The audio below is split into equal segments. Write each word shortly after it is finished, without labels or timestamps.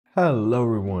Hello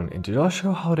everyone, and today I'll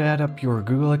show how to add up your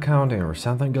Google account in your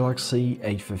Samsung Galaxy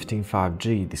A15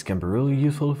 5G. This can be really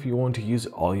useful if you want to use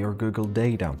all your Google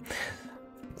data.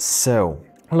 So,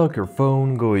 unlock your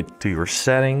phone, go to your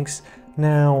settings.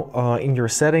 Now, in your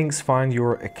settings, find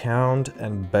your account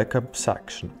and backup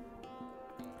section.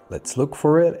 Let's look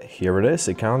for it. Here it is,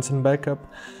 accounts and backup.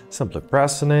 Simply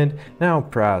press on it. Now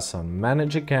press on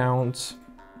manage accounts.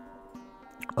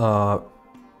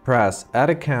 Press add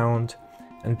account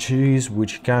and choose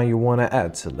which account you want to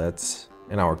add. So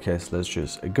in our case, let's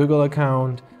choose a Google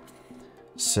account.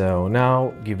 So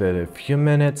now give it a few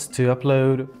minutes to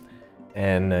upload,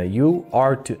 and you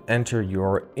are to enter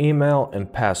your email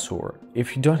and password.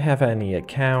 If you don't have any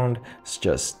account,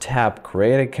 just tap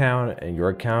create account and your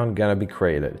account gonna be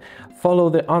created.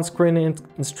 Follow the on-screen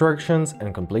instructions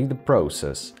and complete the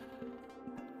process.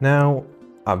 Now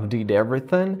I've did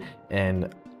everything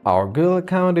and our Google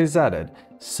account is added,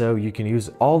 so you can use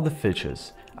all the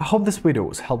features. I hope this video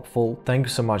was helpful. Thank you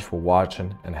so much for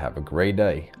watching and have a great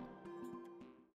day.